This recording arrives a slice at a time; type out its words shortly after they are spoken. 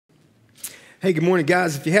Hey, good morning,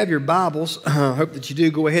 guys. If you have your Bibles, I hope that you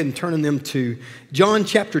do, go ahead and turn them to John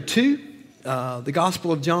chapter 2, the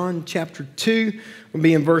Gospel of John chapter 2. We'll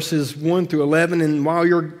be in verses 1 through 11. And while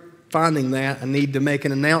you're finding that, I need to make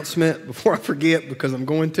an announcement before I forget, because I'm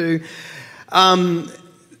going to.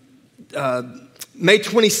 May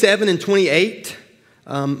 27 and 28,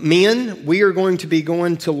 men, we are going to be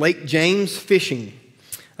going to Lake James fishing,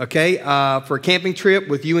 okay, for a camping trip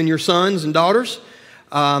with you and your sons and daughters.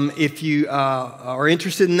 If you are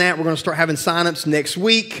interested in that, we're going to start having signups next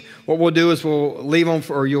week. What we'll do is we'll leave on,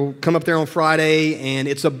 or you'll come up there on Friday, and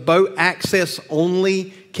it's a boat access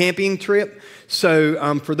only camping trip.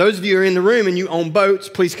 So for those of you who are in the room and you own boats,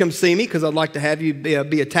 please come see me, because I'd like to have you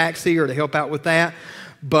be a taxi or to help out with that.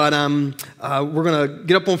 But we're going to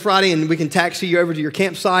get up on Friday, and we can taxi you over to your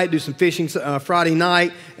campsite, do some fishing Friday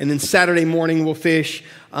night, and then Saturday morning we'll fish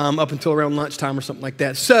up until around lunchtime or something like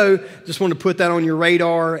that. So just wanted to put that on your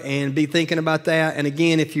radar and be thinking about that. And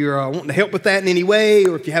again, if you're wanting to help with that in any way,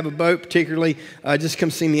 or if you have a boat particularly, just come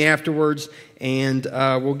see me afterwards, and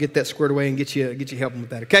we'll get that squared away and get you helping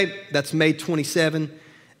with that. Okay, that's May 27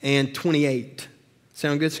 and 28.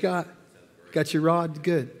 Sound good, Scott? Got your rod?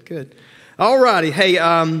 Good. All righty. Hey,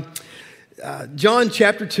 John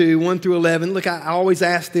chapter 2, 1 through 11. Look, I always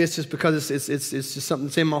ask this just because it's just something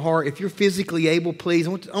that's in my heart. If you're physically able, please, I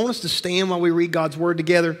want us to stand while we read God's Word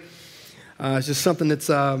together. It's just something that's,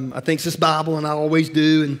 I think it's this Bible, and I always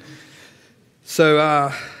do. And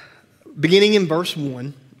so, beginning in verse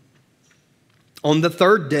 1, on the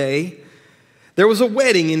third day, there was a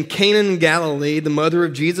wedding in Cana in Galilee. The mother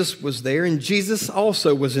of Jesus was there, and Jesus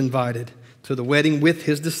also was invited to the wedding with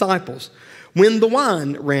his disciples. When the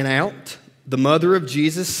wine ran out, the mother of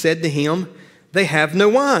Jesus said to him, "They have no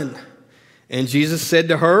wine." And Jesus said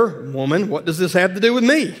to her, "Woman, what does this have to do with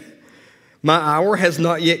me? My hour has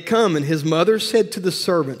not yet come." And his mother said to the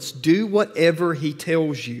servants, "Do whatever he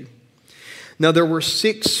tells you." Now there were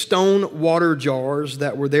 6 stone water jars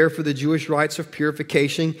that were there for the Jewish rites of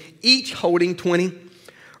purification, each holding 20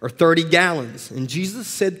 or 30 gallons. And Jesus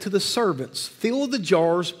said to the servants, "Fill the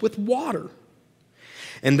jars with water."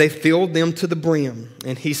 And they filled them to the brim.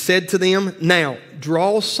 And he said to them, "Now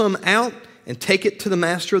draw some out and take it to the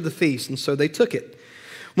master of the feast." And so they took it.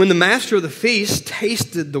 When the master of the feast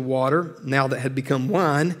tasted the water, now that had become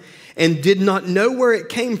wine, and did not know where it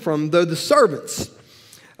came from, though the servants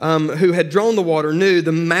who had drawn the water knew,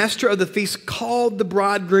 the master of the feast called the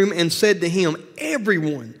bridegroom and said to him,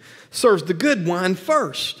 "Everyone serves the good wine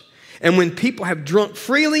first, and when people have drunk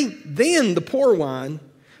freely, then the poor wine.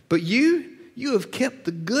 But you have kept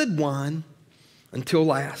the good wine until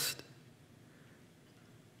last."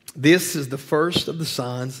 This is the first of the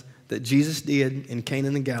signs that Jesus did in Cana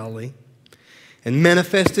in Galilee, and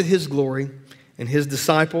manifested his glory, and his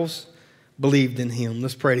disciples believed in him.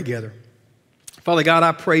 Let's pray together. Father God,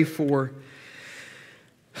 I pray for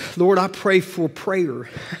prayer.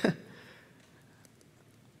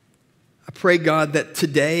 I pray, God, that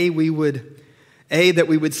today we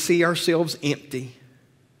would see ourselves empty.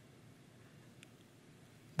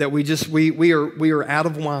 That we are out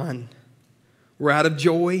of wine. We're out of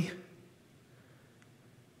joy.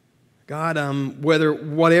 God,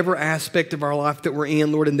 whatever aspect of our life that we're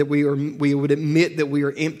in, Lord, and that we would admit that we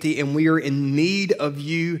are empty and we are in need of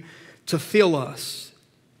you to fill us,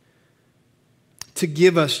 to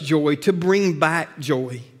give us joy, to bring back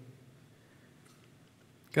joy.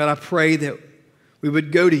 God, I pray that we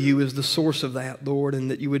would go to you as the source of that, Lord, and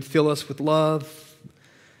that you would fill us with love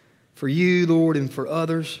for you, Lord, and for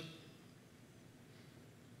others.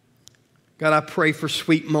 God, I pray for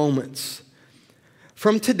sweet moments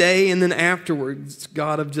from today and then afterwards,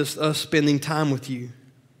 God, of just us spending time with you,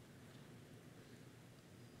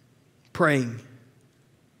 praying.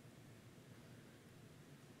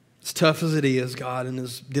 As tough as it is, God, and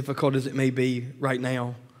as difficult as it may be right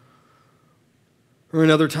now, or in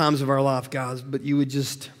other times of our life, God, but you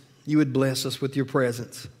would bless us with your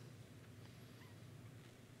presence.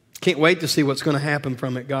 Can't wait to see what's going to happen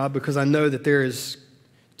from it, God, because I know that there is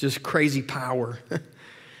just crazy power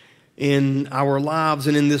in our lives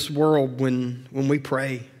and in this world when we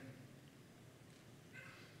pray.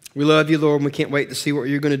 We love you, Lord, and we can't wait to see what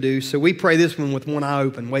you're going to do. So we pray this one with one eye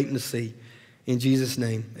open, waiting to see. In Jesus'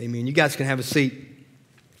 name, amen. You guys can have a seat.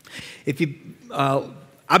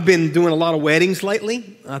 I've been doing a lot of weddings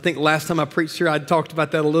lately. I think last time I preached here, I talked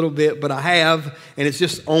about that a little bit, but I have, and it's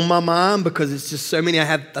just on my mind because it's just so many.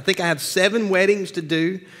 I think I have 7 weddings to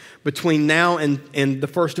do between now and the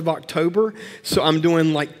 1st of October. So I'm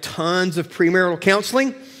doing like tons of premarital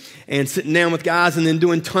counseling. and sitting down with guys and then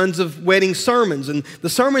doing tons of wedding sermons. And the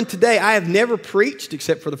sermon today, I have never preached,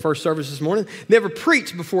 except for the first service this morning, never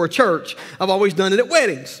preached before a church. I've always done it at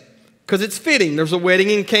weddings because it's fitting. There's a wedding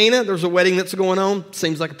in Cana. There's a wedding that's going on.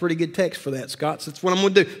 Seems like a pretty good text for that, Scott. So that's what I'm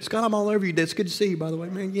going to do. Scott, I'm all over you. It's good to see you, by the way,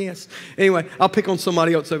 man. Yes. Anyway, I'll pick on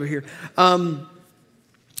somebody else over here.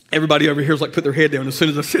 Everybody over here is like put their head down as soon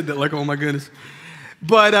as I said that, like, oh my goodness.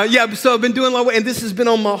 But yeah, so I've been doing a lot of, and this has been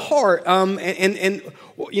on my heart.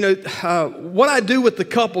 You know, what I do with the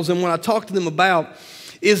couples and what I talk to them about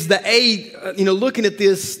is looking at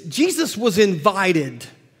this, Jesus was invited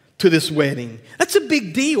to this wedding. That's a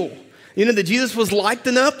big deal. You know, that Jesus was liked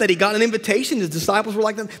enough that he got an invitation. His disciples were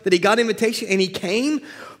liked enough that he got an invitation and he came.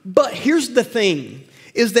 But here's the thing,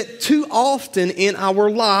 is that too often in our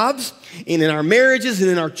lives and in our marriages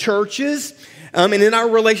and in our churches and in our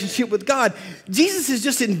relationship with God, Jesus is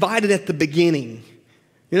just invited at the beginning.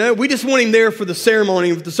 You know, we just want him there for the ceremony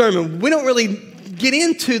of the sermon. We don't really get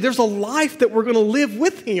into, there's a life that we're going to live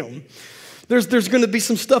with him. There's going to be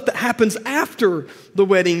some stuff that happens after the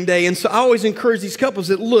wedding day. And so I always encourage these couples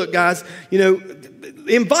that, look, guys, you know,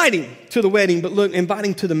 invite him to the wedding, but look, invite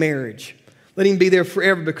him to the marriage. Let him be there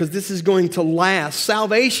forever because this is going to last.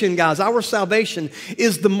 Salvation, guys, our salvation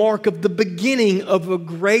is the mark of the beginning of a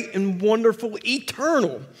great and wonderful,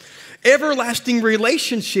 eternal, everlasting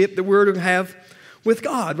relationship that we're to have with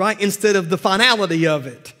God, right? Instead of the finality of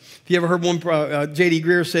it. If you ever heard one, J.D.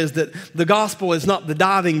 Greer says that the gospel is not the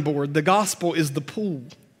diving board, the gospel is the pool.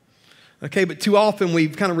 Okay, but too often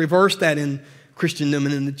we've kind of reversed that in Christendom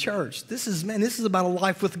and in the church. This is about a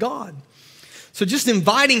life with God. So just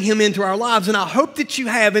inviting him into our lives, and I hope that you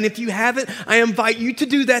have, and if you haven't, I invite you to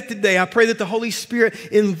do that today. I pray that the Holy Spirit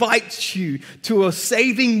invites you to a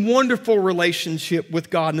saving, wonderful relationship with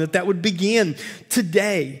God, and that would begin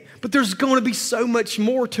today. But there's going to be so much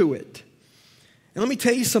more to it. And let me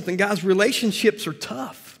tell you something, guys, relationships are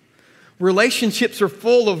tough. Relationships are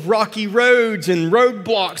full of rocky roads and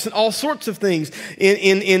roadblocks and all sorts of things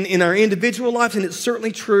in our individual lives, and it's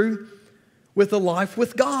certainly true with a life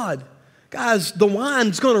with God. Guys, the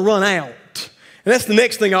wine's going to run out. And that's the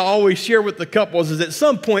next thing I always share with the couples is at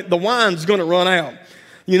some point the wine's going to run out.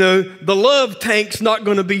 You know, the love tank's not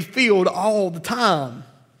going to be filled all the time.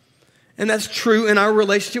 And that's true in our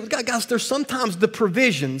relationship with God. Guys, there's sometimes the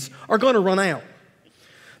provisions are going to run out.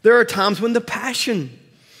 There are times when the passion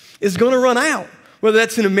is going to run out. Whether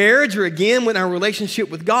that's in a marriage or again with our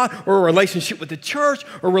relationship with God or a relationship with the church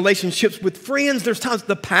or relationships with friends, there's times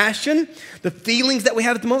the passion, the feelings that we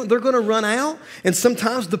have at the moment, they're going to run out. And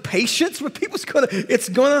sometimes the patience with people, it's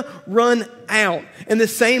going to run out. And the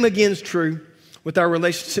same again is true with our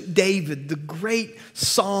relationship. David, the great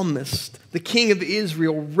psalmist, the king of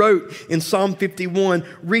Israel, wrote in Psalm 51,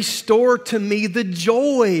 "Restore to me the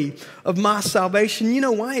joy of my salvation." You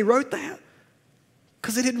know why he wrote that?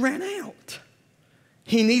 Because it had ran out.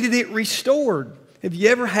 He needed it restored. Have you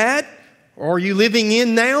ever had, or are you living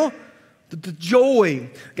in now, the joy?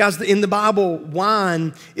 Guys, in the Bible,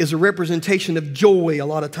 wine is a representation of joy a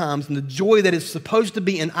lot of times, and the joy that is supposed to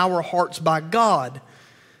be in our hearts by God.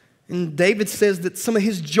 And David says that some of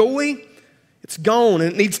his joy, it's gone,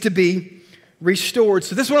 and it needs to be restored.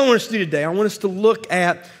 So this is what I want us to do today. I want us to look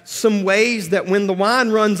at some ways that when the wine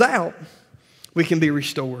runs out, we can be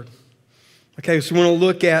restored. Okay, so we want to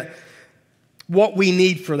look at what we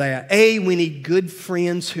need for that. A, we need good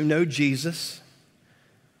friends who know Jesus.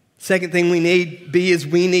 Second thing we need, B, is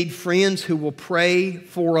we need friends who will pray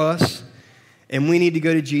for us. And we need to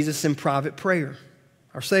go to Jesus in private prayer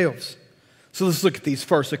ourselves. So let's look at these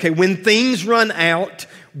first. Okay, when things run out,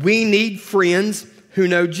 we need friends who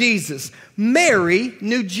know Jesus. Mary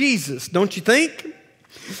knew Jesus, don't you think?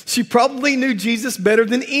 She probably knew Jesus better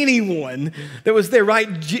than anyone that was there,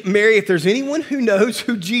 right? Mary, if there's anyone who knows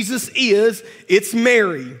who Jesus is, it's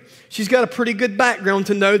Mary. She's got a pretty good background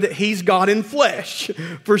to know that he's God in flesh,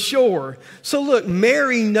 for sure. So look,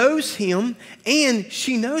 Mary knows him, and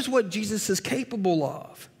she knows what Jesus is capable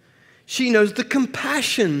of. She knows the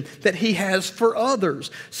compassion that he has for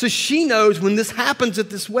others. So she knows when this happens at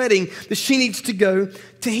this wedding that she needs to go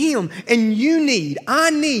to him. And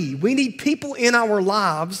we need people in our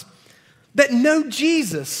lives that know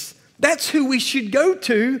Jesus. That's who we should go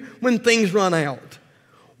to when things run out.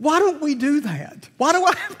 Why don't we do that? Why do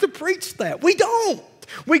I have to preach that? We don't.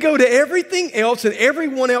 We go to everything else and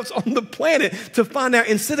everyone else on the planet to find out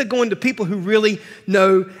instead of going to people who really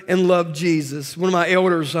know and love Jesus. One of my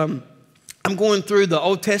elders, I'm going through the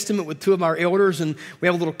Old Testament with two of our elders, and we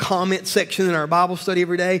have a little comment section in our Bible study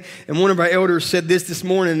every day. And one of our elders said this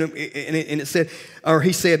morning, and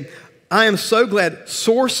he said, "I am so glad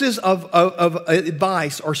sources of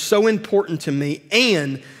advice are so important to me,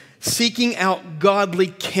 and Seeking out godly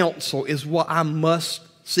counsel is what I must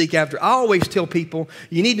seek after. I always tell people,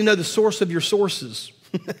 you need to know the source of your sources.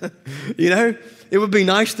 You know, it would be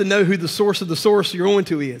nice to know who the source of the source you're going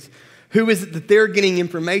to is. Who is it that they're getting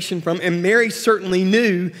information from? And Mary certainly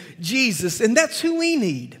knew Jesus, and that's who we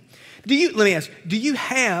need. Let me ask, do you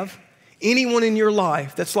have anyone in your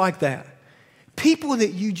life that's like that? People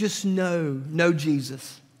that you just know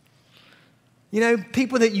Jesus. You know,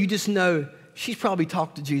 people that you just know, she's probably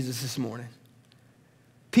talked to Jesus this morning.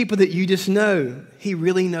 People that you just know, he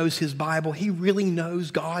really knows his Bible. He really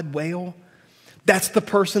knows God well. That's the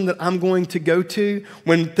person that I'm going to go to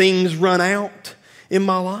when things run out in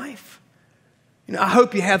my life. You know, I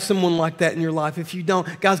hope you have someone like that in your life. If you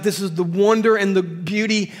don't, guys, this is the wonder and the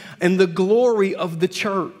beauty and the glory of the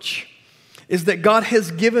church, is that God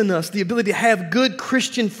has given us the ability to have good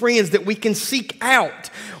Christian friends that we can seek out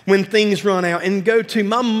when things run out and go to.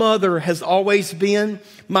 My mother has always been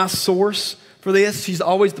my source for this. She's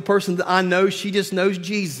always the person that I know. She just knows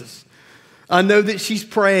Jesus. I know that she's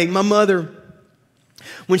praying. My mother,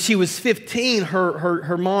 when she was 15,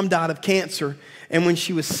 her mom died of cancer. And when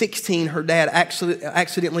she was 16, her dad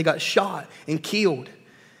accidentally got shot and killed.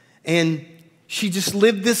 And she just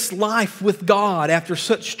lived this life with God after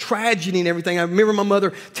such tragedy and everything. I remember my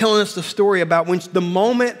mother telling us the story about when the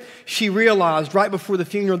moment she realized right before the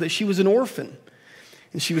funeral that she was an orphan.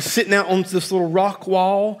 And she was sitting out on this little rock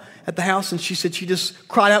wall at the house, and she said she just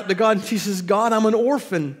cried out to God, and she says, God, I'm an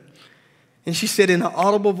orphan. And she said in an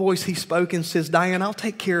audible voice, he spoke and says, Diane, I'll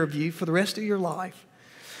take care of you for the rest of your life.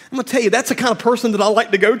 I'm going to tell you, that's the kind of person that I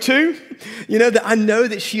like to go to. You know, that I know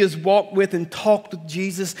that she has walked with and talked with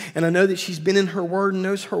Jesus, and I know that she's been in her word and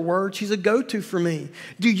knows her word. She's a go-to for me.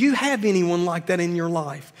 Do you have anyone like that in your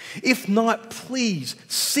life? If not, please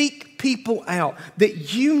seek people out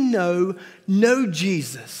that you know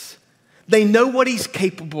Jesus. They know what he's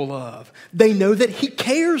capable of. They know that he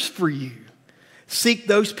cares for you. Seek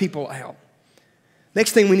those people out.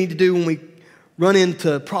 Next thing we need to do when we run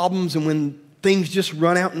into problems and when things just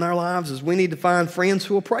run out in our lives is we need to find friends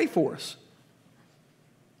who will pray for us.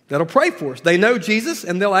 That'll pray for us. They know Jesus,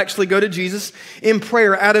 and they'll actually go to Jesus in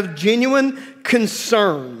prayer out of genuine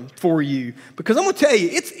concern for you. Because I'm going to tell you,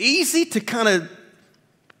 it's easy to kind of,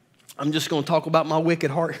 I'm just going to talk about my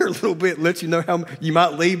wicked heart here a little bit and let you know how you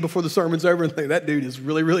might leave before the sermon's over and think, that dude is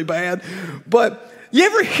really, really bad. But you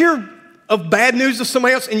ever hear of bad news to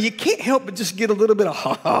somebody else and you can't help but just get a little bit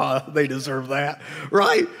of, they deserve that,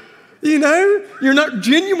 right? You know, you're not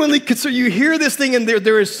genuinely concerned. You hear this thing and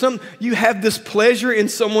there is you have this pleasure in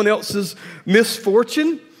someone else's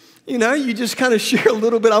misfortune. You know, you just kind of share a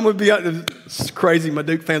little bit. I'm going to be, it's crazy. My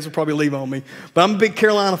Duke fans will probably leave on me. But I'm a big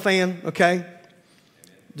Carolina fan, okay?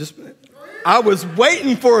 I was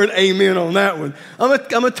waiting for an amen on that one.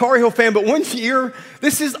 I'm a Tar Heel fan, but one year,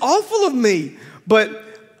 this is awful of me. But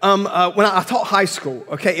when I taught high school,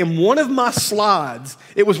 okay, in one of my slides,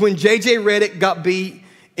 it was when J.J. Redick got beat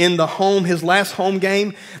in his last home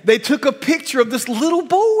game. They took a picture of this little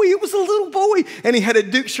boy. It was a little boy, and he had a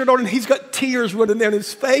Duke shirt on, and he's got tears running down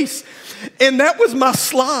his face. And that was my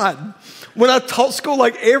slide. When I taught school,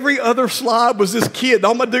 like every other slide was this kid.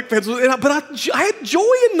 All my Duke fans, but I had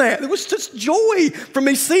joy in that. It was just joy for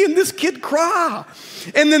me seeing this kid cry.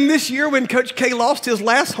 And then this year when Coach K lost his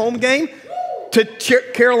last home game to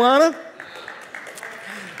Carolina,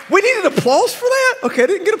 we needed applause for that? Okay, I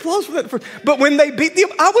didn't get applause for that. But when they beat them,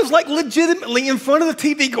 I was like legitimately in front of the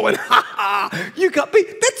TV going, you got beat.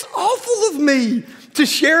 That's awful of me to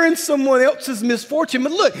share in someone else's misfortune.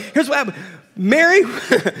 But look, here's what happened.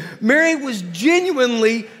 Mary was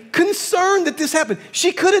genuinely concerned that this happened.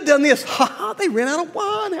 She could have done this. They ran out of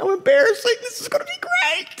wine. How embarrassing. This is going to be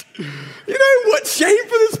great. You know, what shame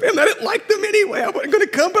for this family. I didn't like them anyway. I wasn't going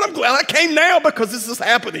to come, but I'm glad I came now because this is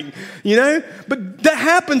happening. You know? But that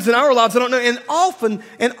happens in our lives. I don't know. And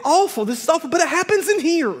awful. This is awful. But it happens in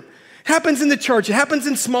here. It happens in the church. It happens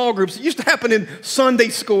in small groups. It used to happen in Sunday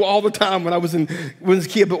school all the time when I was a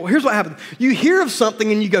kid. But here's what happens. You hear of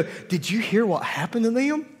something and you go, did you hear what happened to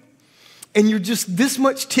them? And you're just this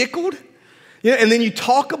much tickled. You know, and then you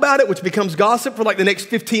talk about it, which becomes gossip for like the next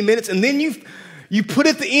 15 minutes. And then you put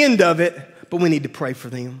at the end of it, but we need to pray for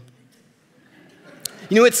them.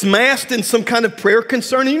 You know, it's masked in some kind of prayer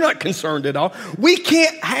concern, and you're not concerned at all. We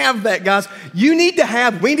can't have that, guys. I need to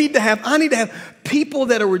have people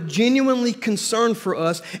that are genuinely concerned for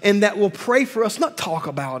us and that will pray for us, not talk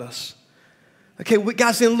about us. Okay,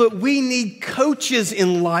 guys, and look, we need coaches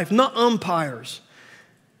in life, not umpires.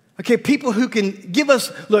 Okay, people who can give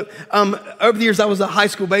us, look, over the years, I was a high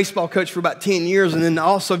school baseball coach for about 10 years, and then I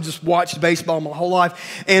also just watched baseball my whole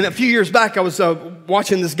life. And a few years back, I was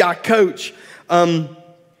watching this guy coach,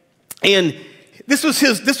 And this was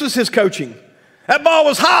his coaching. That ball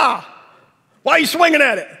was high. Why are you swinging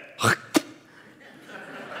at it?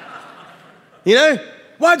 You know,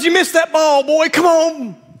 why'd you miss that ball, boy? Come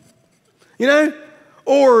on. You know,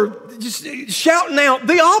 or just shouting out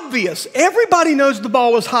the obvious. Everybody knows the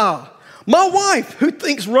ball was high. My wife, who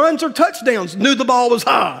thinks runs are touchdowns, knew the ball was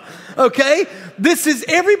high. Okay?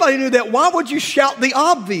 Everybody knew that. Why would you shout the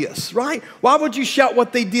obvious, right? Why would you shout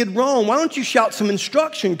what they did wrong? Why don't you shout some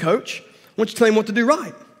instruction, coach? Why don't you tell them what to do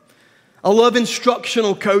right? I love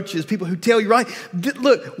instructional coaches, people who tell you right.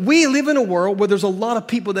 Look, we live in a world where there's a lot of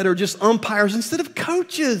people that are just umpires instead of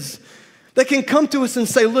coaches. They can come to us and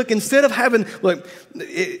say, look, instead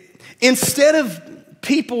of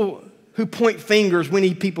people who point fingers, we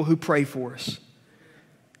need people who pray for us.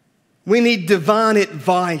 We need divine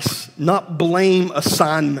advice, not blame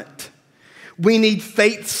assignment. We need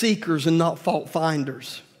faith seekers and not fault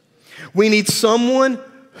finders. We need someone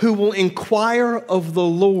who will inquire of the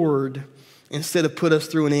Lord instead of put us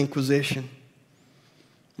through an inquisition.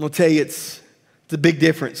 I'm going to tell you, it's a big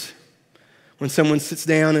difference when someone sits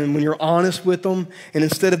down and when you're honest with them, and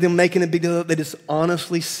instead of them making a big deal, they just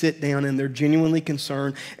honestly sit down and they're genuinely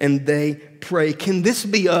concerned and they pray. Can this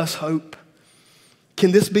be us, Hope?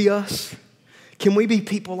 Can this be us? Can we be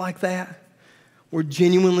people like that? We're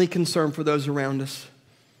genuinely concerned for those around us.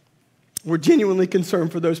 We're genuinely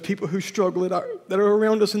concerned for those people who struggle that are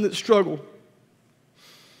around us and that struggle.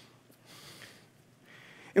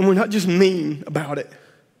 And we're not just mean about it.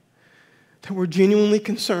 That we're genuinely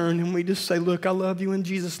concerned and we just say, look, I love you and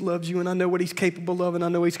Jesus loves you and I know what he's capable of and I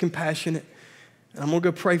know he's compassionate. And I'm going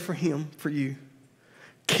to go pray for him, for you.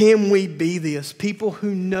 Can we be this? People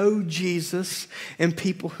who know Jesus and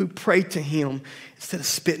people who pray to him instead of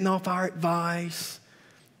spitting off our advice,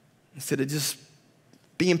 instead of just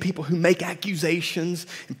being people who make accusations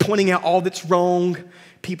and pointing out all that's wrong,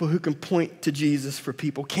 people who can point to Jesus for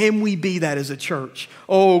people. Can we be that as a church?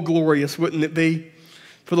 Oh, glorious, wouldn't it be?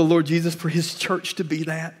 For the Lord Jesus, for his church to be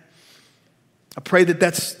that. I pray that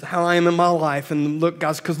that's how I am in my life. And look,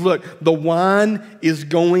 guys, because look, the wine is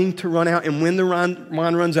going to run out. And when the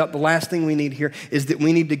wine runs out, the last thing we need here is that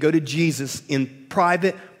we need to go to Jesus in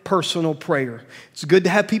private, personal prayer. It's good to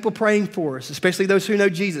have people praying for us, especially those who know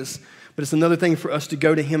Jesus. But it's another thing for us to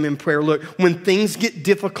go to him in prayer. Look, when things get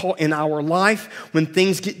difficult in our life, when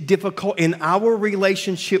things get difficult in our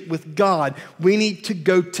relationship with God, we need to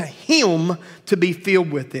go to him to be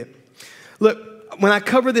filled with it. Look, when I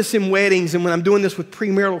cover this in weddings and when I'm doing this with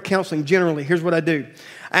premarital counseling generally, here's what I do.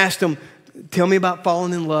 I ask them, tell me about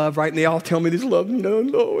falling in love, right? And they all tell me this love,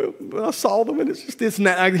 no, I saw them and it's just this and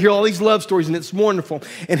that. I hear all these love stories and it's wonderful.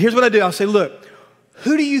 And here's what I do. I'll say, look,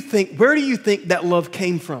 where do you think that love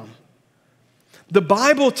came from? The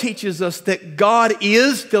Bible teaches us that God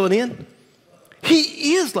is, fill it in,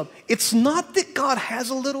 he is love. It's not that God has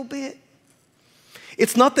a little bit.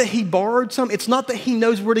 It's not that he borrowed some. It's not that he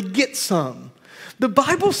knows where to get some. The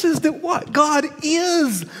Bible says that what? God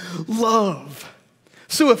is love.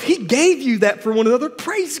 So if he gave you that for one another,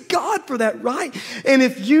 praise God for that, right? And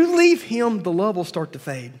if you leave him, the love will start to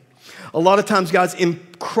fade. A lot of times, guys, in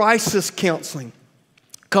crisis counseling,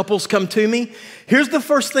 couples come to me. Here's the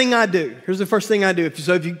first thing I do. I'm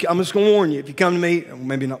just going to warn you. If you come to me,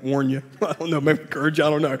 maybe not warn you. I don't know, maybe encourage you. I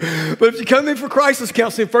don't know. But if you come in for crisis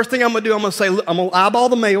counseling, first thing I'm going to do, I'm going to say, look, I'm going to eyeball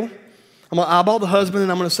the male. I'm going to eyeball the husband,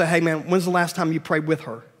 and I'm going to say, hey, man, when's the last time you prayed with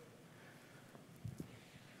her?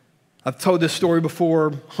 I've told this story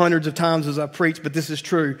before hundreds of times as I preached, but this is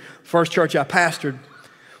true. First church I pastored,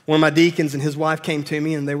 one of my deacons and his wife came to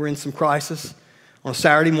me, and they were in some crisis on a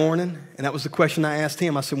Saturday morning, and that was the question I asked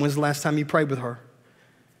him. I said, when's the last time you prayed with her?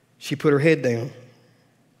 She put her head down.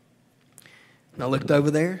 And I looked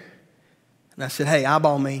over there, and I said, hey,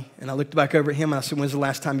 eyeball me. And I looked back over at him, and I said, when's the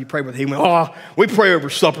last time you prayed with her? He went, oh, we pray over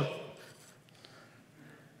supper.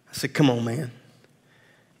 I said, come on, man.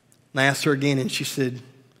 And I asked her again, and she said,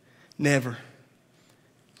 never.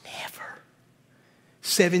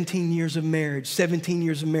 17 years of marriage,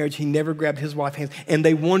 he never grabbed his wife's hands, and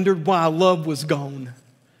they wondered why love was gone.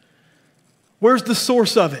 Where's the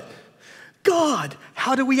source of it? God.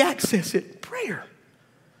 How do we access it? Prayer.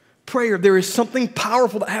 There is something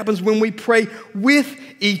powerful that happens when we pray with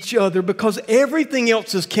each other because everything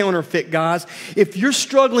else is counterfeit, guys. If you're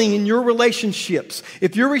struggling in your relationships,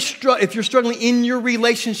 if you're struggling in your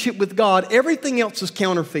relationship with God, everything else is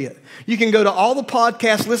counterfeit. You can go to all the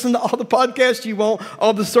podcasts, listen to all the podcasts you want,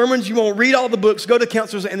 all the sermons you want, read all the books, go to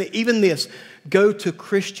counselors, and even this, go to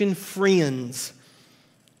Christian friends.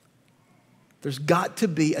 There's got to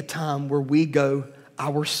be a time where we go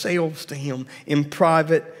ourselves to him in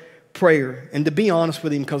private prayer. And to be honest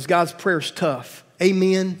with him, because God's prayer is tough.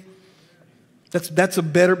 Amen. That's a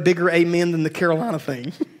bigger amen than the Carolina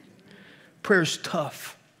thing. Prayer's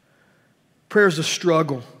tough. Prayer's a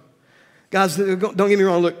struggle. Guys, don't get me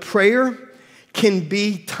wrong. Look, prayer can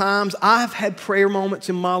be times, I've had prayer moments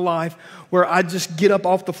in my life where I just get up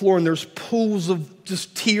off the floor and there's pools of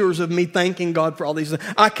just tears of me thanking God for all these things.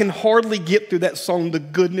 I can hardly get through that song, The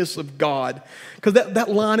Goodness of God. Because that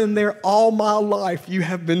line in there, all my life you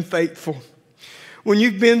have been faithful. When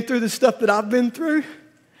you've been through the stuff that I've been through,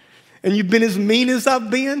 and you've been as mean as I've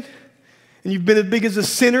been, and you've been as big as a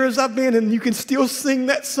sinner as I've been, and you can still sing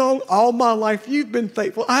that song, all my life you've been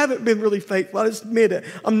faithful. I haven't been really faithful, I just admit it,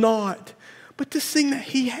 I'm not. But to sing that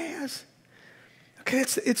He has, okay,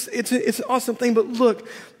 it's an awesome thing. But look,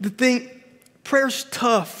 prayer's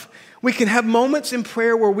tough. We can have moments in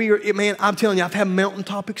prayer where man, I'm telling you, I've had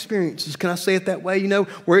mountaintop experiences. Can I say it that way? You know,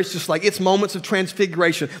 where it's just like, it's moments of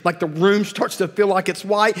transfiguration. Like the room starts to feel like it's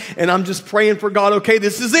white, and I'm just praying for God, okay,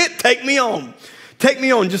 this is it, take me on. Take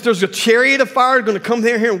me on. Just there's a chariot of fire going to come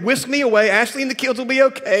down here and whisk me away. Ashley and the kids will be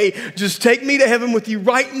okay. Just take me to heaven with you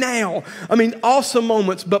right now. I mean, awesome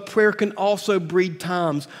moments, but prayer can also breed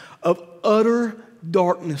times of utter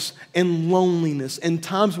darkness and loneliness, and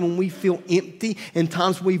times when we feel empty, and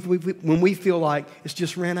times when we feel like it's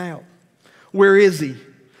just ran out. Where is He?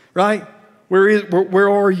 Right? Where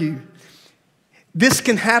are you? This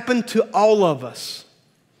can happen to all of us,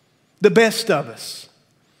 the best of us.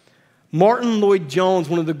 Martin Lloyd-Jones,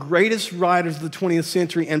 one of the greatest writers of the 20th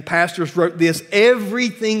century and pastors, wrote this: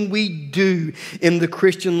 everything we do in the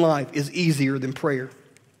Christian life is easier than prayer.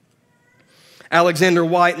 Alexander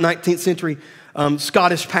White, 19th century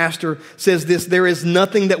Scottish pastor, says this: there is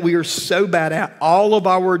nothing that we are so bad at all of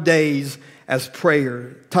our days as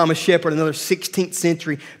prayer. Thomas Shepard, another 16th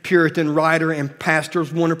century Puritan writer and pastor,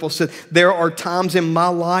 is wonderful, said, there are times in my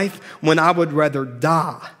life when I would rather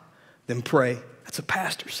die than pray. That's a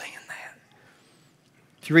pastor saying that.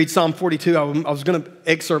 If you read Psalm 42, I was going to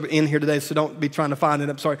excerpt in here today, so don't be trying to find it.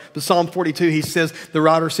 I'm sorry. But Psalm 42, he says, the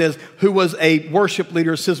writer says, who was a worship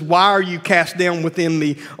leader, says, why are you cast down within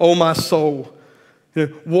me, O my soul?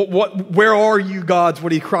 Where are you, God?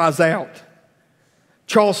 What he cries out.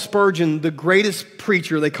 Charles Spurgeon, the greatest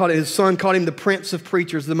preacher, his son called him the Prince of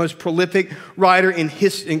Preachers, the most prolific writer in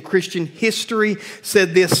Christian history,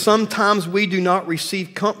 said this: sometimes we do not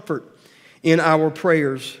receive comfort in our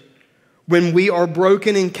prayers. When we are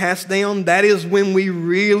broken and cast down, that is when we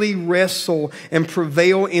really wrestle and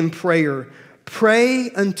prevail in prayer. Pray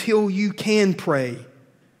until you can pray.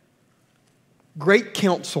 Great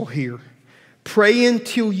counsel here. Pray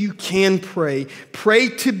until you can pray. Pray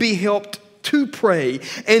to be helped to pray.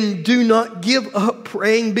 And do not give up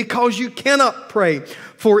praying because you cannot pray.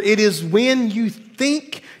 For it is when you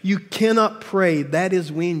think you cannot pray, that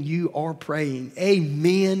is when you are praying.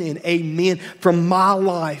 Amen and amen. From my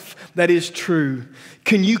life, that is true.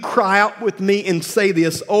 Can you cry out with me and say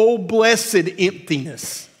this? Oh, blessed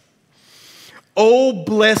emptiness. Oh,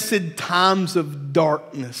 blessed times of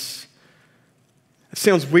darkness. It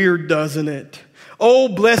sounds weird, doesn't it? Oh,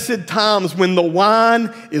 blessed times when the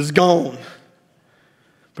wine is gone.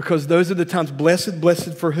 Because those are the times,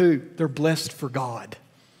 blessed for who? They're blessed for God.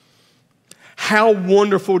 How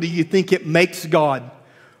wonderful do you think it makes God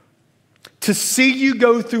to see you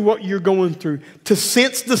go through what you're going through, to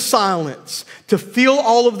sense the silence, to feel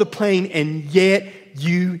all of the pain, and yet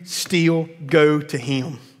you still go to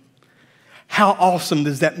Him? How awesome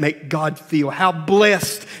does that make God feel? How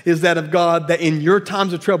blessed is that of God that in your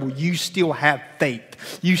times of trouble, you still have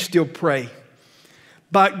faith. You still pray.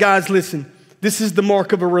 But guys, listen, this is the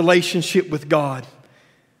mark of a relationship with God.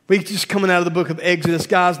 We just coming out of the book of Exodus,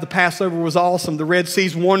 guys, the Passover was awesome. The Red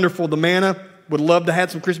Sea's wonderful. The manna, would love to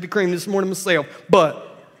have some Krispy Kreme this morning myself.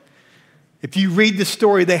 But if you read the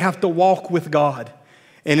story, they have to walk with God.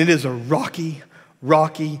 And it is a rocky,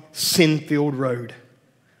 sin-filled road.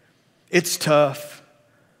 It's tough,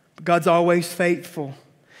 but God's always faithful.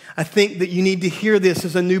 I think that you need to hear this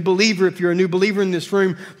as a new believer. If you're a new believer in this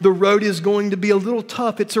room, the road is going to be a little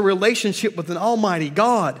tough. It's a relationship with an almighty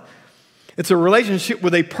God. It's a relationship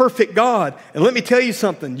with a perfect God. And let me tell you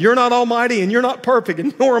something. You're not almighty and you're not perfect,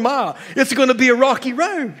 and nor am I. It's going to be a rocky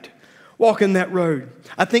road. Walking that road.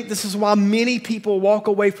 I think this is why many people walk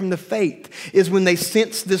away from the faith, is when they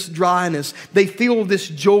sense this dryness. They feel this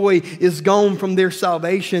joy is gone from their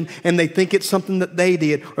salvation, and they think it's something that they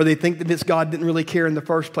did, or they think that this God didn't really care in the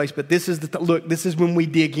first place. But this is look, this is when we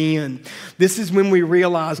dig in. This is when we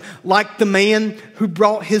realize, like the man who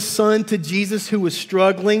brought his son to Jesus who was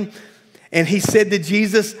struggling, and he said to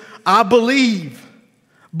Jesus, I believe,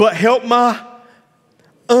 but help my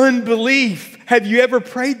unbelief. Have you ever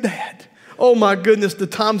prayed that? Oh my goodness, the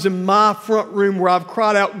times in my front room where I've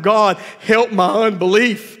cried out, God, help my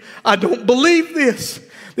unbelief. I don't believe this.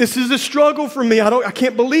 This is a struggle for me. I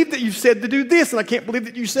can't believe that you said to do this, and I can't believe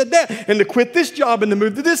that you said that, and to quit this job and to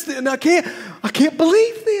move to this, and I can't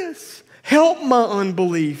believe this. Help my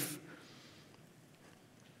unbelief.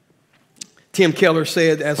 Tim Keller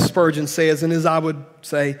said, as Spurgeon says, and as I would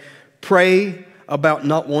say, pray about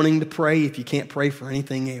not wanting to pray if you can't pray for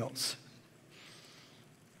anything else.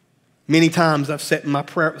 Many times I've sat in my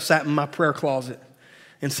prayer closet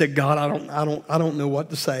and said, God, I don't know what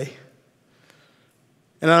to say.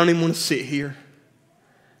 And I don't even want to sit here.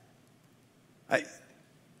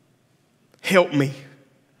 Help me.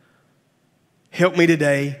 Help me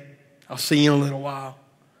today. I'll see you in a little while.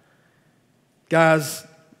 Guys,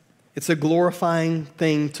 it's a glorifying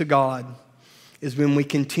thing to God is when we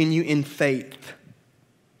continue in faith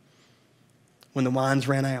when the wine's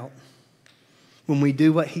ran out. When we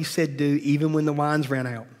do what he said do, even when the wine's ran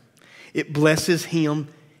out. It blesses him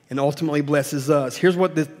and ultimately blesses us. Here's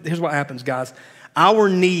what happens, guys. Our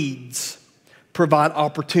needs provide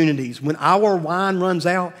opportunities. When our wine runs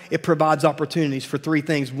out, it provides opportunities for three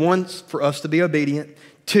things. One, for us to be obedient.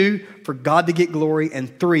 Two, for God to get glory.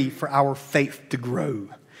 And three, for our faith to grow.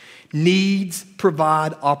 Needs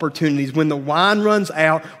provide opportunities. When the wine runs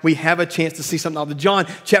out, we have a chance to see something. Now, John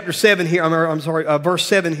chapter 7 here, verse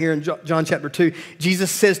 7 here in John chapter 2, Jesus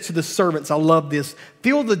says to the servants, I love this,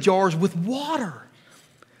 fill the jars with water.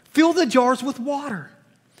 Fill the jars with water.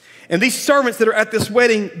 And these servants that are at this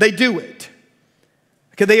wedding, they do it.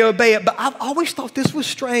 Okay, they obey it. But I've always thought this was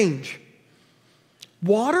strange.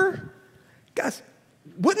 Water? Guys,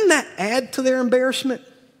 wouldn't that add to their embarrassment?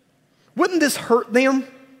 Wouldn't this hurt them?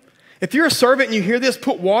 If you're a servant and you hear this,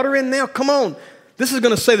 put water in now, come on. This is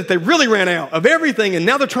going to say that they really ran out of everything and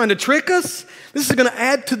now they're trying to trick us. This is going to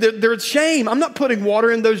add to their shame. I'm not putting water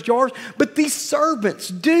in those jars, but these servants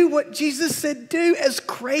do what Jesus said do. As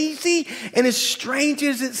crazy and as strange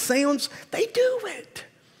as it sounds, they do it.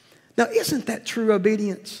 Now, isn't that true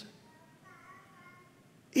obedience?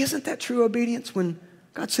 Isn't that true obedience when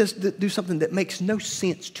God says to do something that makes no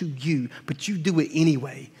sense to you, but you do it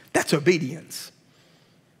anyway? That's obedience.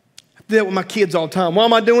 I do that with my kids all the time. Why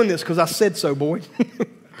am I doing this? Because I said so, boy.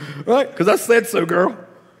 Right? Because I said so, girl.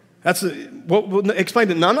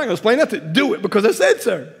 Explain it. No, I'm not going to explain that. Do it because I said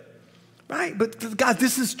so. Right? But guys,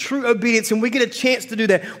 this is true obedience, and we get a chance to do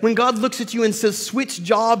that. When God looks at you and says, switch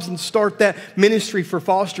jobs and start that ministry for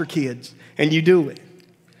foster kids, and you do it.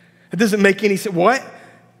 It doesn't make any sense. What?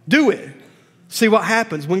 Do it. See what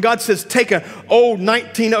happens. When God says, take an old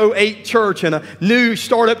 1908 church and a new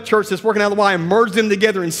startup church that's working out of the way and merge them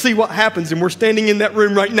together and see what happens. And we're standing in that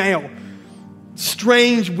room right now.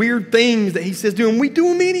 Strange, weird things that he says do, and we do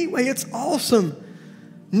them anyway. It's awesome.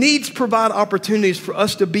 Needs provide opportunities for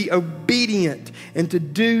us to be obedient and to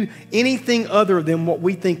do anything other than what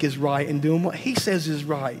we think is right and doing what he says is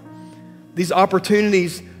right. These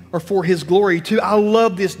opportunities are for his glory too. I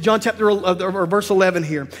love this. John chapter or verse 11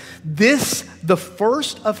 here. This, the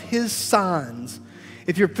first of his signs.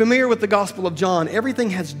 If you're familiar with the Gospel of John, everything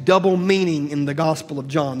has double meaning in the Gospel of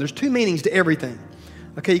John. There's two meanings to everything.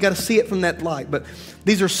 Okay, you got to see it from that light. But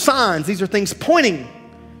these are signs. These are things pointing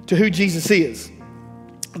to who Jesus is.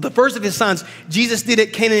 The first of his signs, Jesus did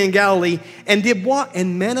at Cana in Galilee and did what?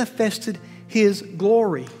 And manifested his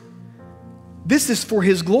glory. This is for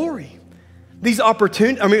his glory. These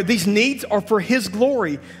needs are for his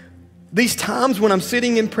glory. These times when I'm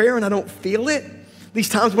sitting in prayer and I don't feel it. These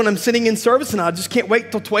times when I'm sitting in service and I just can't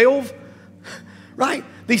wait till 12. Right?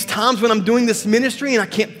 These times when I'm doing this ministry and I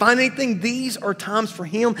can't find anything. These are times for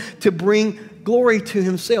him to bring glory to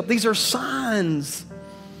himself. These are signs.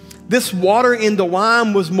 This water in the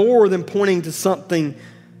wine was more than pointing to something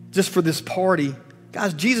just for this party.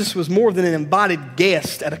 Guys, Jesus was more than an invited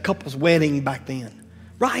guest at a couple's wedding back then.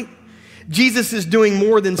 Right? Jesus is doing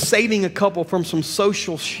more than saving a couple from some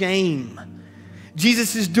social shame.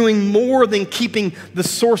 Jesus is doing more than keeping the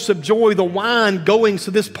source of joy, the wine, going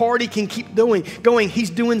so this party can keep going.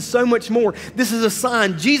 He's doing so much more. This is a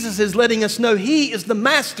sign. Jesus is letting us know he is the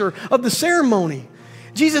master of the ceremony.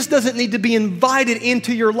 Jesus doesn't need to be invited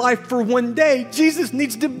into your life for one day. Jesus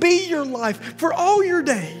needs to be your life for all your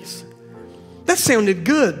days. That sounded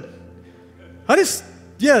good.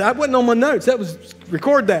 That wasn't on my notes.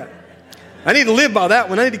 Record that. I need to live by that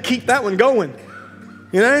one. I need to keep that one going.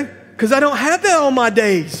 You know? Because I don't have that on my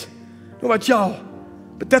days. What about y'all?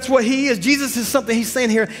 But that's what he is. Jesus is something he's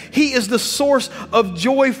saying here. He is the source of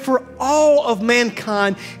joy for all of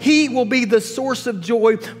mankind. He will be the source of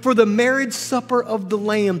joy for the marriage supper of the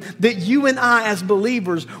Lamb that you and I as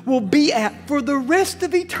believers will be at for the rest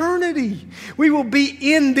of eternity. We will be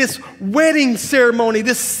in this wedding ceremony,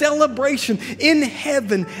 this celebration in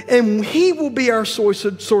heaven, and he will be our source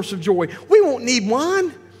of joy. We won't need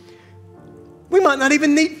wine. We might not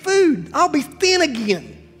even need food. I'll be thin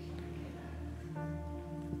again.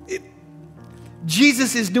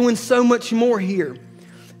 Jesus is doing so much more here.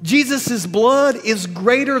 Jesus' blood is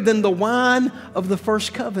greater than the wine of the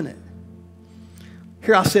first covenant.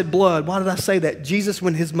 Here I said blood. Why did I say that? Jesus,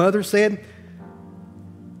 when his mother said,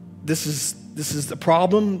 this is the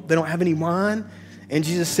problem, they don't have any wine. And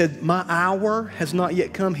Jesus said, my hour has not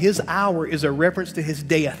yet come. His hour is a reference to his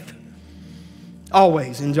death.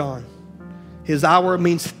 Always in John. His hour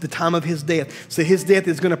means the time of his death. So his death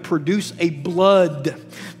is going to produce a blood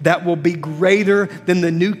that will be greater than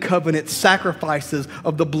the new covenant sacrifices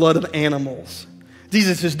of the blood of animals.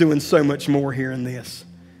 Jesus is doing so much more here in this.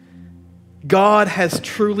 God has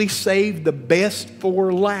truly saved the best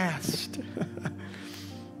for last.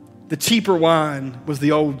 The cheaper wine was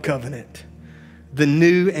the old covenant. The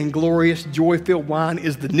new and glorious, joy-filled wine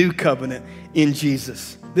is the new covenant in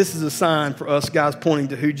Jesus. This is a sign for us, guys, pointing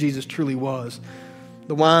to who Jesus truly was.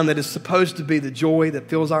 The wine that is supposed to be the joy that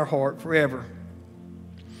fills our heart forever.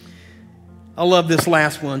 I love this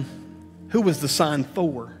last one. Who was the sign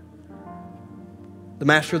for? The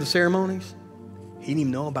master of the ceremonies? He didn't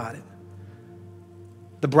even know about it.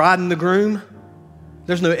 The bride and the groom?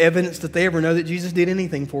 There's no evidence that they ever know that Jesus did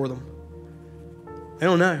anything for them. They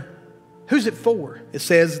don't know. Who's it for? It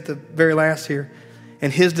says at the very last here,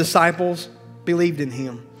 and his disciples believed in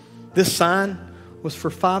him. This sign was for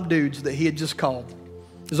 5 dudes that he had just called.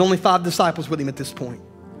 There's only 5 disciples with him at this point.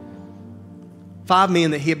 5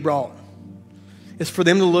 men that he had brought. It's for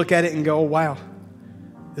them to look at it and go, oh, wow,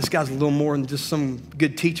 this guy's a little more than just some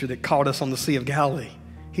good teacher that caught us on the Sea of Galilee.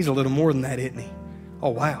 He's a little more than that, isn't he?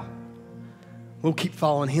 Oh, wow. We'll keep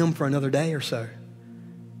following him for another day or so.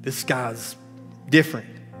 This guy's different.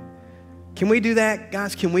 Can we do that,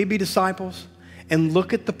 guys? Can we be disciples? And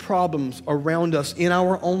look at the problems around us in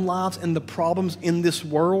our own lives and the problems in this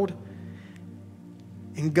world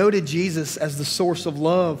and go to Jesus as the source of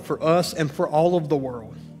love for us and for all of the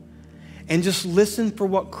world. And just listen for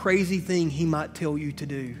what crazy thing he might tell you to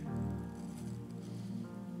do.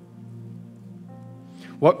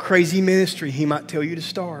 What crazy ministry he might tell you to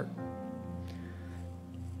start.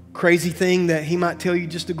 Crazy thing that he might tell you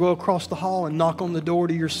just to go across the hall and knock on the door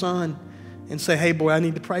to your son and say, hey, boy, I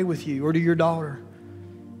need to pray with you, or to your daughter,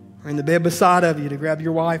 or in the bed beside of you to grab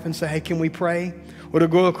your wife and say, hey, can we pray? Or to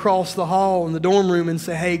go across the hall in the dorm room and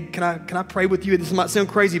say, hey, can I pray with you? This might sound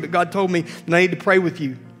crazy, but God told me that I need to pray with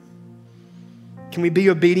you. Can we be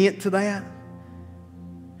obedient to that?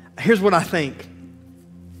 Here's what I think.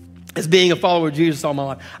 As being a follower of Jesus all my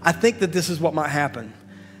life, I think that this is what might happen.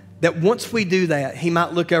 That once we do that, he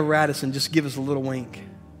might look over at us and just give us a little wink.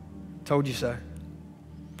 Told you so.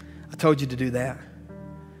 I told you to do that.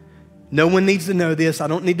 No one needs to know this. I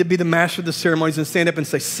don't need to be the master of the ceremonies and stand up and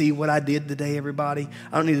say, see what I did today, everybody.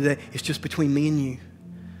 I don't need to do that. It's just between me and you.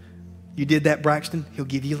 You did that, Braxton? He'll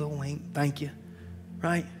give you a little wink. Thank you.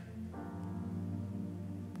 Right?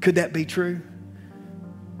 Could that be true?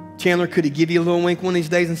 Chandler, could he give you a little wink one of these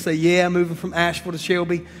days and say, yeah, I'm moving from Asheville to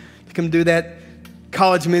Shelby to come do that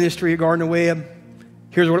college ministry at Gardner Webb.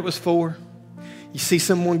 Here's what it was for. You see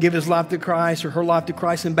someone give his life to Christ or her life to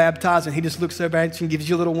Christ and baptize, and he just looks over at you and gives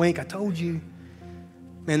you a little wink. I told you.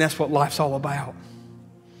 Man, that's what life's all about.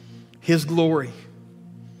 His glory.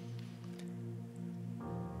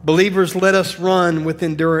 Believers, let us run with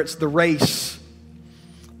endurance the race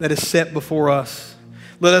that is set before us.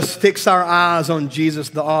 Let us fix our eyes on Jesus,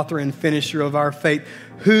 the author and finisher of our faith,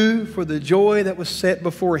 who, for the joy that was set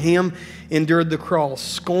before him, endured the cross,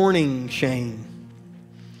 scorning shame,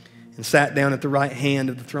 and sat down at the right hand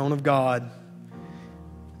of the throne of God.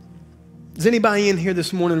 Is anybody in here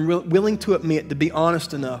this morning willing to admit, to be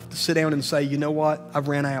honest enough, to sit down and say, you know what, I've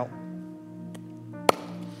ran out.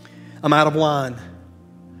 I'm out of wine.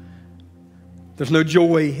 There's no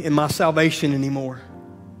joy in my salvation anymore.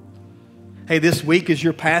 Hey, this week as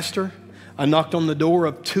your pastor, I knocked on the door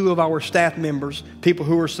of 2 of our staff members, people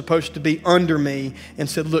who are supposed to be under me, and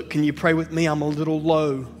said, look, can you pray with me? I'm a little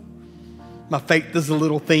low. My faith is a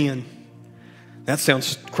little thin. That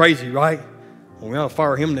sounds crazy, right? Well, we ought to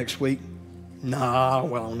fire him next week. Nah,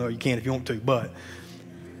 well, I don't know. You can if you want to, but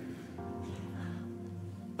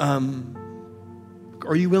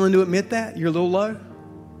are you willing to admit that? You're a little low?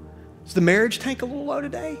 Is the marriage tank a little low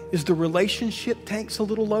today? Is the relationship tanks a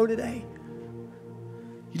little low today?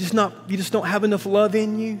 You just don't have enough love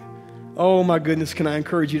in you? Oh my goodness, can I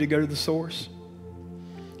encourage you to go to the source?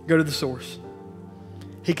 Go to the source.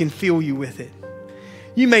 He can fill you with it.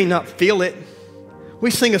 You may not feel it.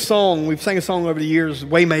 We've sang a song over the years,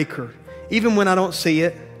 Waymaker. Even when I don't see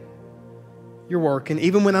it, you're working.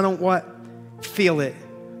 Even when I don't feel it,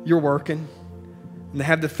 you're working. And to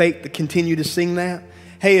have the faith to continue to sing that.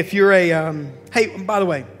 Hey, if you're hey, by the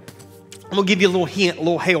way, I'm going to give you a little hint, a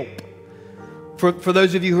little help. For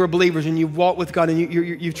those of you who are believers and you've walked with God and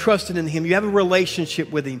you've trusted in Him, you have a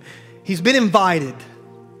relationship with Him. He's been invited.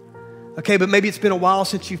 Okay, but maybe it's been a while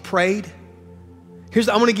since you've prayed. I'm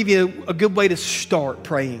going to give you a good way to start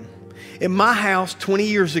praying. In my house 20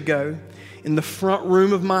 years ago, in the front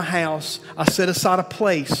room of my house, I set aside a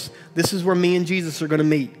place. This is where me and Jesus are going to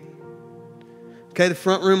meet. Okay, the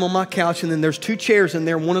front room on my couch, and then there's 2 chairs in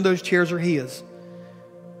there. One of those chairs are His.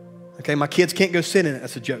 Okay, my kids can't go sit in it.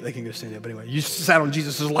 That's a joke. They can go sit in it. But anyway, you sat on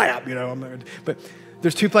Jesus' lap, you know. But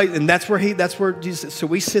there's 2 places, and that's where Jesus is. So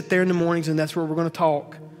we sit there in the mornings, and that's where we're going to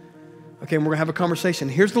talk. Okay, and we're going to have a conversation.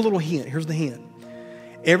 Here's the little hint. Here's the hint.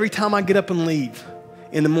 Every time I get up and leave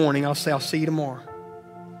in the morning, I'll say, I'll see you tomorrow.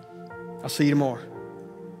 I'll see you tomorrow.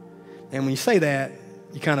 And when you say that,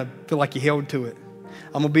 you kind of feel like you held to it.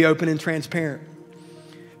 I'm going to be open and transparent.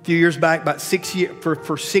 A few years back, about 6 years,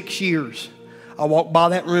 for 6 years, I walked by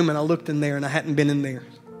that room and I looked in there and I hadn't been in there.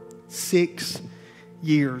 6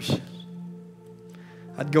 years.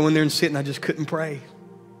 I'd go in there and sit and I just couldn't pray.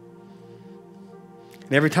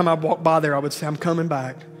 And every time I walked by there, I would say, I'm coming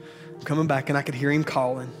back. I'm coming back. And I could hear Him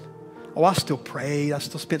calling. Oh, I still prayed. I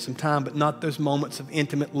still spent some time, but not those moments of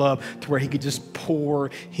intimate love to where He could just pour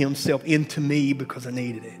Himself into me because I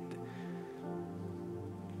needed it.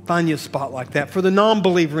 Find you a spot like that. For the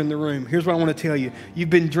non-believer in the room, here's what I want to tell you. You've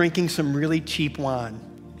been drinking some really cheap wine.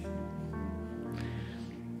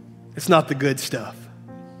 It's not the good stuff.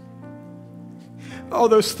 All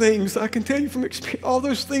those things, I can tell you from experience, all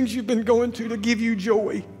those things you've been going to give you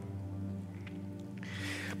joy.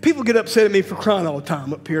 People get upset at me for crying all the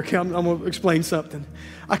time up here. I'm going to explain something.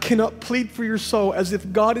 I cannot plead for your soul as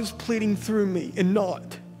if God is pleading through me and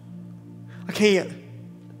not. I can't.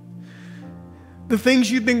 The things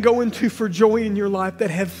you've been going to for joy in your life that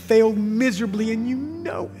have failed miserably and you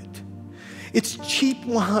know it. It's cheap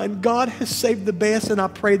wine. God has saved the best, and I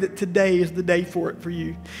pray that today is the day for it for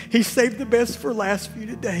you. He saved the best for last for you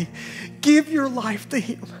today. Give your life to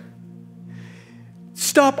Him.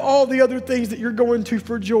 Stop all the other things that you're going to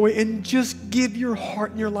for joy and just give your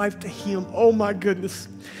heart and your life to Him. Oh my goodness.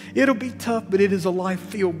 It'll be tough, but it is a life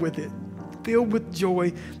filled with it. Filled with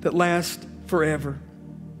joy that lasts forever.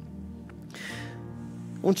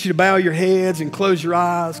 I want you to bow your heads and close your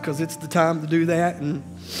eyes because it's the time to do that. And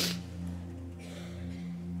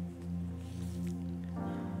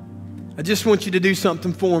I just want you to do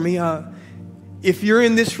something for me. If you're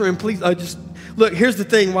in this room, please just look. Here's the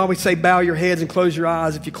thing. While we say bow your heads and close your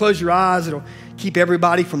eyes, if you close your eyes, it'll keep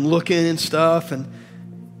everybody from looking and stuff. And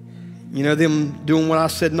you know them doing what I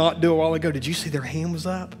said not do a while ago. Did you see their hand was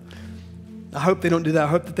up? I hope they don't do that. I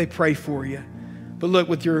hope that they pray for you. But look,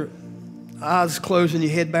 with your eyes closed and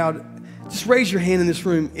your head bowed, just raise your hand in this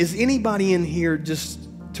room. Is anybody in here just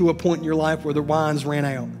to a point in your life where the wine's ran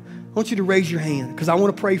out? I want you to raise your hand because I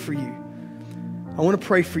want to pray for you. I want to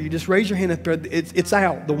pray for you. Just raise your hand up there. It's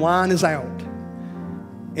out. The wine is out.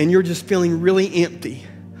 And you're just feeling really empty.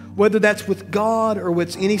 Whether that's with God or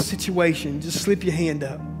with any situation, just slip your hand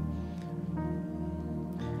up.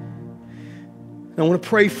 And I want to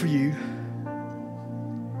pray for you.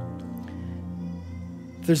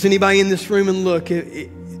 If there's anybody in this room, and look,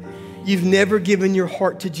 you've never given your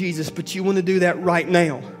heart to Jesus, but you want to do that right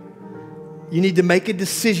now. You need to make a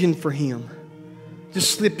decision for Him.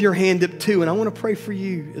 Just slip your hand up too, and I want to pray for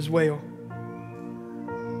you as well.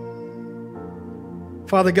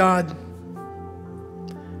 Father God,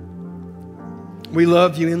 we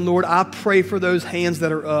love you, and Lord, I pray for those hands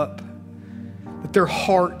that are up, that their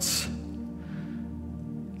hearts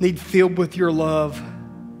need filled with your love.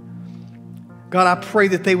 God, I pray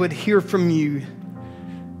that they would hear from you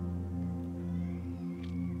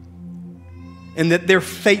and that their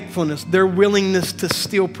faithfulness, their willingness to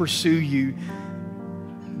still pursue you,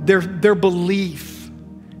 their belief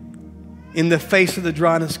in the face of the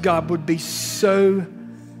dryness, God, would be so,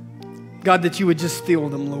 God, that you would just fill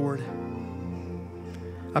them, Lord.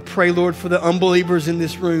 I pray, Lord, for the unbelievers in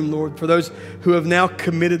this room, Lord, for those who have now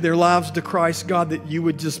committed their lives to Christ, God, that you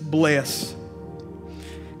would just bless.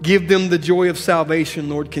 Give them the joy of salvation,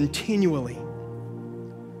 Lord, continually.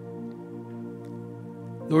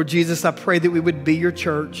 Lord Jesus, I pray that we would be your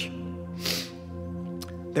church.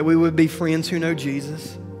 that we would be friends who know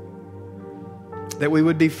Jesus, that we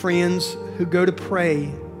would be friends who go to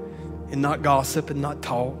pray and not gossip and not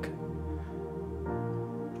talk.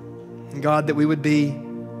 And God, that we would be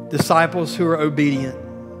disciples who are obedient,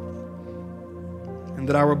 and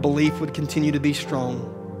that our belief would continue to be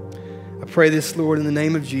strong. I pray this, Lord, in the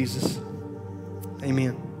name of Jesus.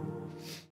 Amen.